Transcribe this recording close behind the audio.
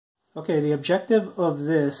Okay, the objective of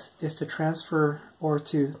this is to transfer or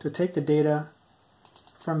to take the data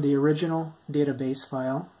from the original database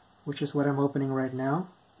file, which is what I'm opening right now,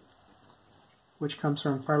 which comes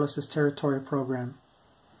from Parlos's Territorio program.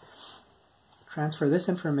 Transfer this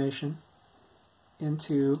information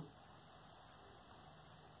into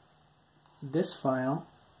this file,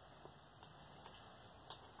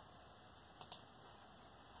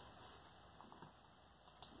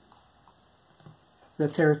 the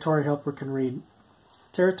Territorio helper can read.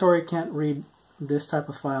 Territorio can't read this type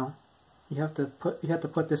of file. You have to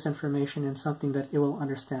put this information in something that it will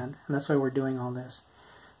understand, and that's why we're doing all this.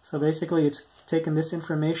 So basically, it's taking this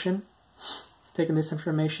information,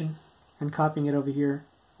 and copying it over here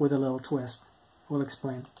with a little twist. We'll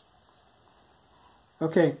explain.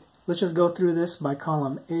 Okay, let's just go through this by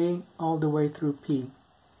column A all the way through P.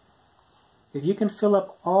 If you can fill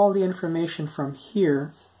up all the information from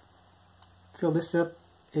here, fill this up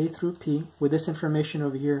A through P with this information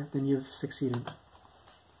over here, then you've succeeded.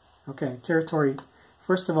 Okay, territory.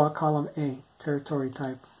 First of all, column A, territory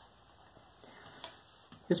type.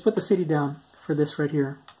 Let's put the city down for this right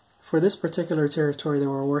here. For this particular territory that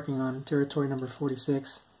we're working on, territory number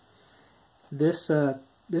 46, this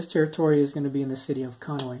territory is going to be in the city of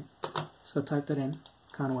Conway. So type that in,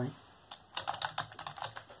 Conway.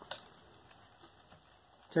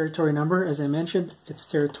 Territory number, as I mentioned, it's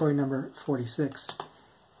territory number 46.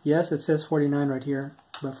 Yes, it says 49 right here,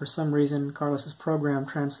 but for some reason Carlos's program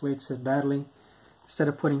translates it badly. Instead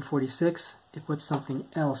of putting 46, it puts something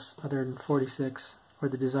else other than 46, or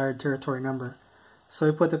the desired territory number. So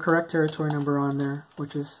we put the correct territory number on there,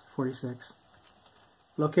 which is 46.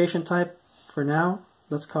 Location type, for now,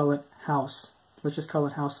 let's call it house. Let's just call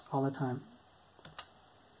it house all the time.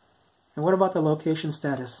 And what about the location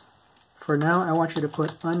status? For now, I want you to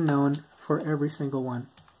put unknown for every single one.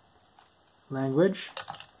 Language,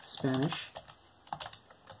 Spanish.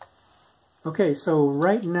 Okay, so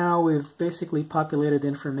right now we've basically populated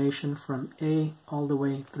information from A all the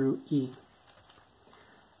way through E.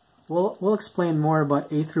 We'll explain more about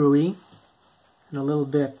A through E in a little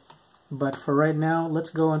bit, but for right now,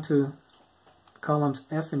 let's go into columns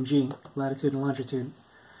F and G, latitude and longitude.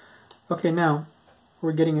 Okay, now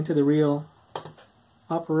we're getting into the real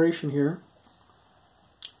operation here.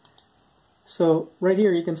 So right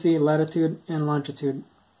here you can see latitude and longitude.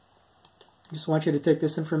 I just want you to take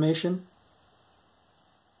this information,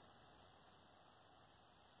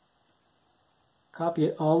 copy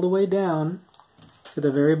it all the way down to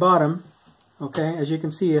the very bottom. Okay, as you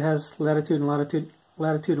can see, it has latitude and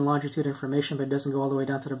longitude information, but it doesn't go all the way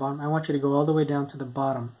down to the bottom. I want you to go all the way down to the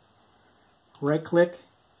bottom. Right click,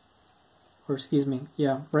 or excuse me,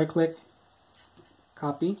 yeah, right click,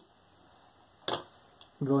 copy,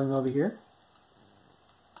 going over here,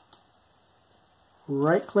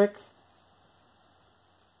 right click,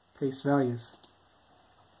 paste values.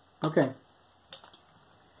 Okay,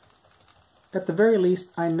 at the very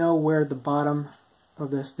least I know where the bottom of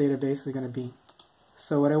this database is going to be.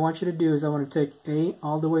 So what I want you to do is I want to take A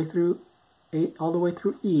all the way through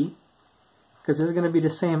E, because this is going to be the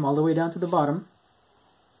same all the way down to the bottom.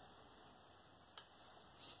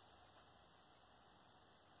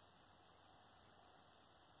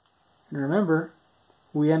 And remember,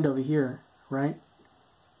 we end over here, right?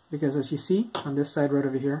 Because as you see on this side right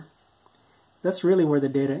over here, that's really where the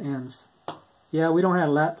data ends. Yeah, we don't have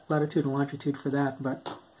latitude and longitude for that,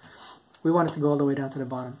 but we want it to go all the way down to the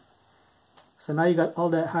bottom. So now you got all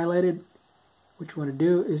that highlighted. What you want to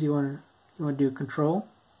do is you want to do Control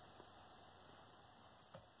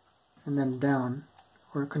and then down,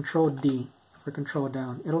 or Control D for control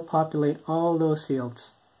down. It'll populate all those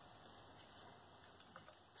fields.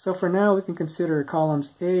 So for now we can consider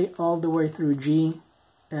columns A all the way through G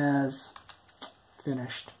as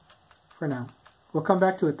finished for now. We'll come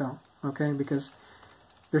back to it though, okay, because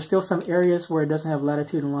there's still some areas where it doesn't have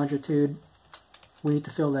latitude and longitude. We need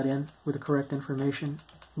to fill that in with the correct information,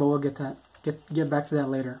 but we'll get back to that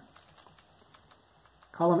later.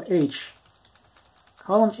 Column H.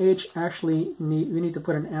 Column H actually we need to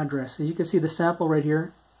put an address. As you can see the sample right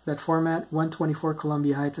here, that format, 124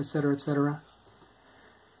 Columbia Heights, etc., etc.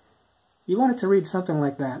 You want it to read something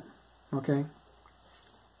like that, okay?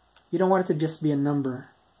 You don't want it to just be a number.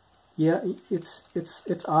 Yeah, it's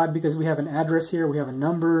odd because we have an address here, we have a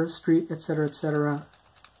number, street, etc., etc.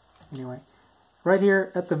 Anyway, right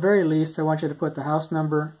here, at the very least, I want you to put the house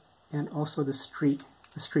number and also the street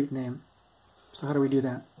name. So how do we do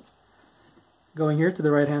that? Going here to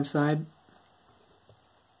the right-hand side,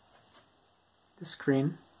 the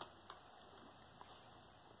screen.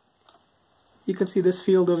 You can see this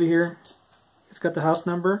field over here. It's got the house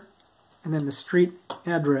number and then the street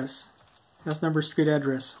address, house number, street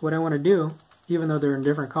address. What I want to do, even though they're in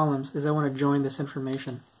different columns, is I want to join this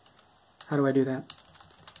information. How do I do that?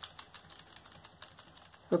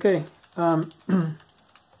 Okay, you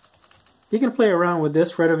can play around with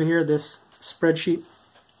this right over here, this spreadsheet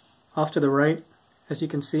off to the right, as you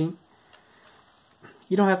can see.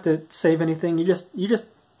 You don't have to save anything. You're just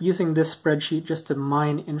using this spreadsheet just to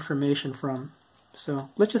mine information from. So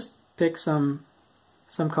let's just pick some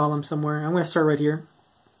column somewhere. I'm going to start right here.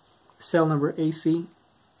 Cell number AC,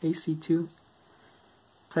 AC2.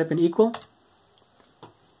 Type in equal.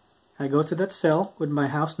 I go to that cell with my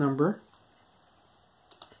house number.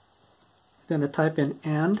 Then I type in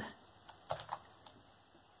and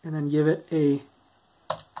then give it a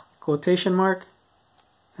quotation mark.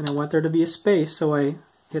 And I want there to be a space, so I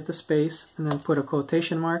hit the space and then put a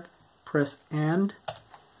quotation mark, press and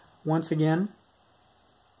once again,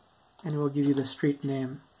 and it will give you the street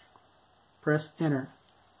name. Press enter.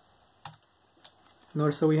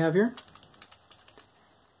 Notice what we have here?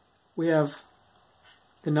 We have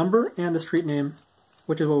the number and the street name,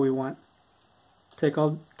 which is what we want. Take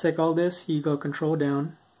all this, you go control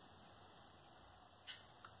down.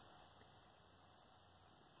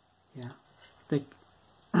 Yeah, I think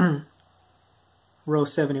row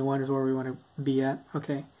 71 is where we want to be at.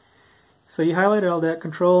 Okay, so you highlighted all that,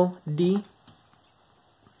 control D.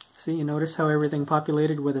 See, you notice how everything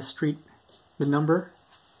populated with a street, the number.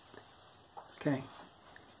 Okay,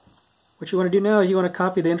 what you want to do now is you want to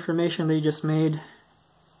copy the information that you just made.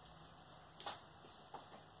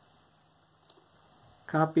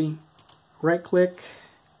 Copy, right click,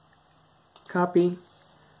 copy,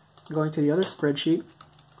 going to the other spreadsheet,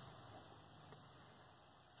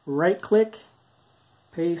 right click,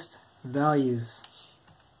 paste values.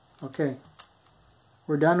 Okay,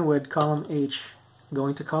 we're done with column H.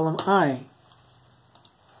 Going to column I.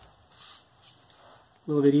 A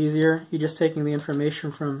little bit easier. You're just taking the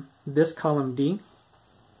information from this column D.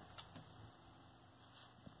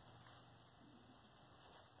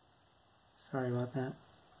 Sorry about that.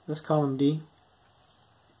 This column D.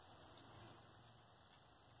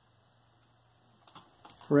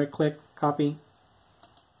 Right click, copy.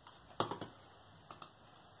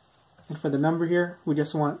 And for the number here, we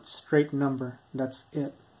just want straight number. That's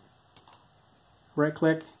it. Right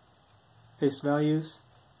click, paste values.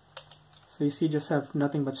 So you see, just have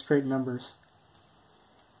nothing but straight numbers.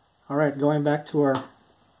 Alright, going back to our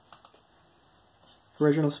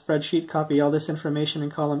original spreadsheet, copy all this information in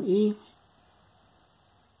column E.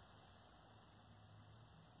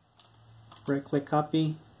 Right click,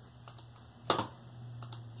 copy.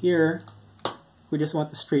 Here, we just want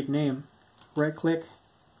the street name. Right click,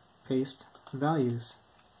 paste values.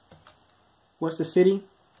 What's the city?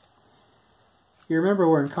 You remember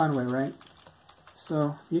we're in Conway, right?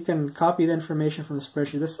 So you can copy the information from the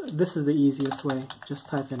spreadsheet. This is the easiest way. Just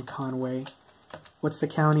type in Conway. What's the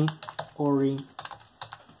county? Horry.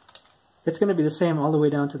 It's going to be the same all the way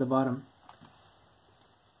down to the bottom.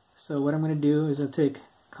 So what I'm going to do is I'll take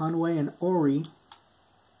Conway and Horry.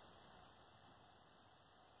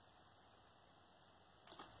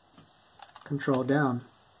 Control down.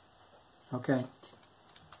 Okay.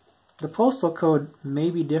 The postal code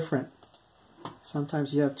may be different.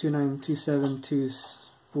 Sometimes you have 29272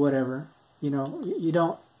 whatever. You know, you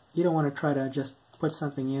don't want to try to just put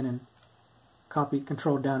something in and copy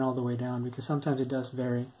control down all the way down, because sometimes it does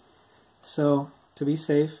vary. So to be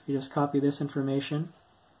safe, you just copy this information.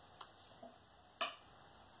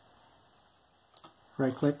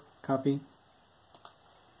 Right click, copy.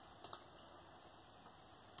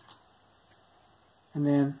 And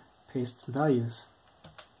then paste values.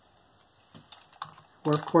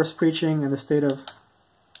 We're of course preaching in the state of,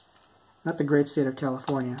 not the great state of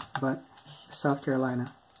California, but South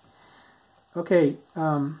Carolina. Okay,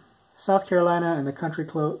 South Carolina and the country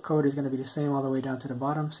code is going to be the same all the way down to the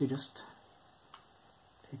bottom, so you just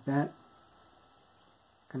take that,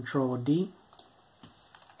 Control D.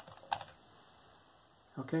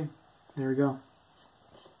 Okay, there we go.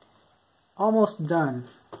 Almost done.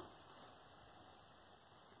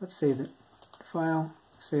 Let's save it. File,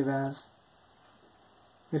 save as.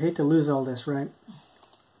 I'd hate to lose all this right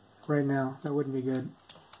now. That wouldn't be good.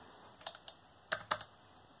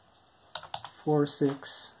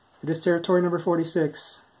 46. It is territory number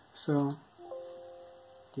 46. So,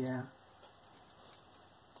 yeah.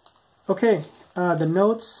 Okay, the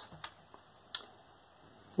notes.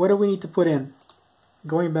 What do we need to put in?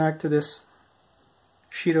 Going back to this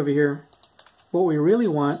sheet over here, what we really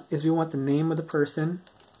want is we want the name of the person,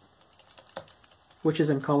 which is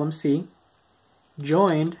in column C,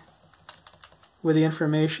 joined with the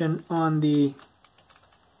information on the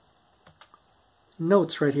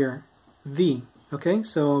notes right here, V. Okay,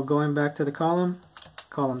 so going back to the column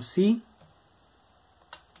C,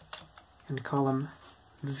 and column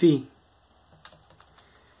V.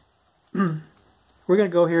 We're going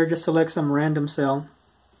to go here, just select some random cell,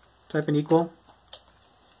 type an equal,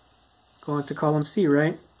 go into column C,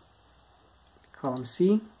 right? Column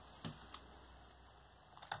C.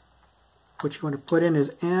 What you want to put in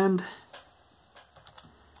is and,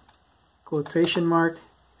 quotation mark,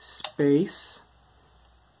 space,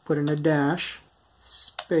 put in a dash,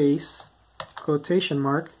 space, quotation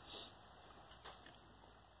mark,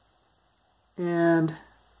 and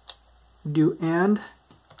do and.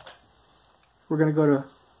 We're going to go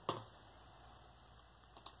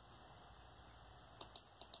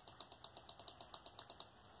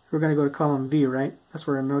to column V, right? That's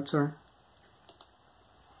where our notes are.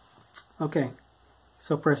 Okay,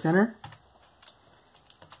 so press enter.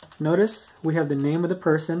 Notice we have the name of the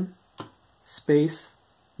person, space,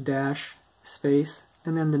 dash, space,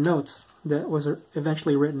 and then the notes that was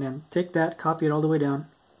eventually written in. Take that, copy it all the way down.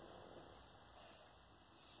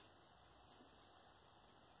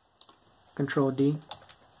 Control D.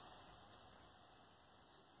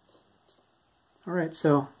 Alright,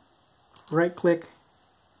 so right click,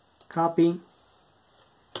 copy,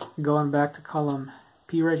 going back to column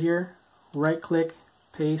P right here, right click,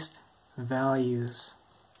 paste, values.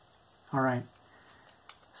 Alright,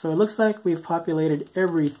 so it looks like we've populated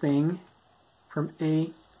everything from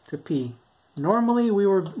A to P. Normally we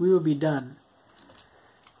would be done.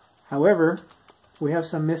 However, we have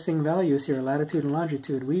some missing values here, latitude and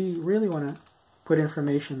longitude. We really want to put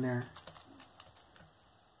information there.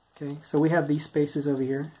 Okay, so we have these spaces over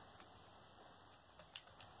here.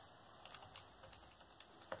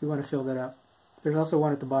 We want to fill that up. There's also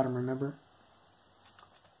one at the bottom, remember?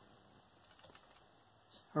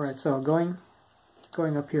 Alright, so going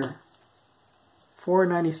up here.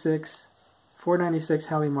 496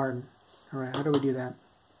 Hallie Martin. Alright, how do we do that?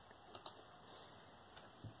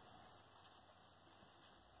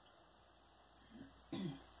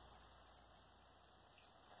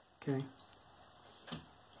 Okay.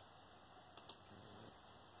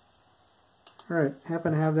 Alright,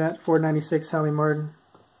 happen to have that, 496 Hallie Martin.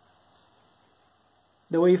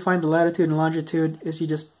 The way you find the latitude and longitude is you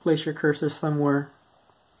just place your cursor somewhere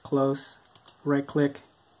close, right click,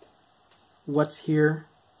 what's here,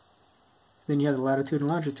 then you have the latitude and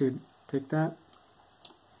longitude. Take that,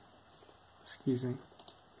 excuse me,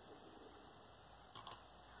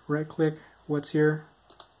 right click, what's here,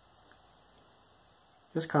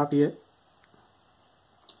 just copy it.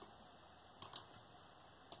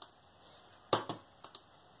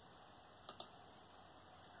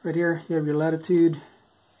 Right here you have your latitude,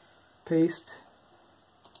 paste,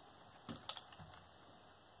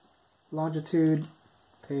 longitude,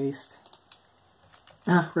 paste.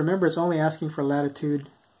 Remember, it's only asking for latitude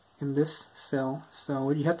in this cell, so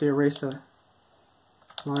you have to erase the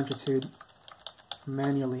longitude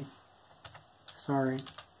manually. Sorry.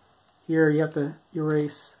 Here you have to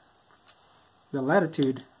erase the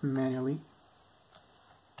latitude manually.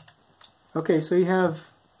 Okay, so you have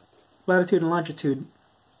latitude and longitude.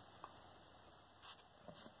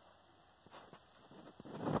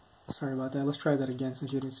 Sorry about that. Let's try that again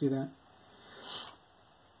since you didn't see that.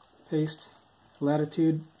 Paste,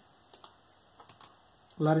 latitude,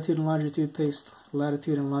 latitude and longitude, paste,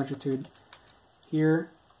 latitude and longitude. Here,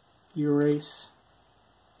 you erase,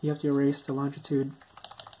 you have to erase the longitude.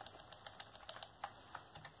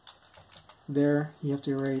 There, you have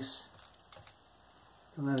to erase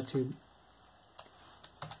the latitude.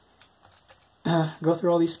 Go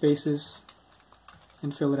through all these spaces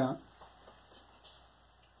and fill it out.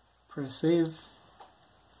 Press save.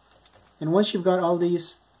 And once you've got all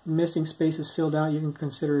these missing spaces filled out, you can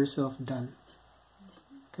consider yourself done.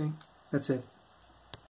 Okay, that's it.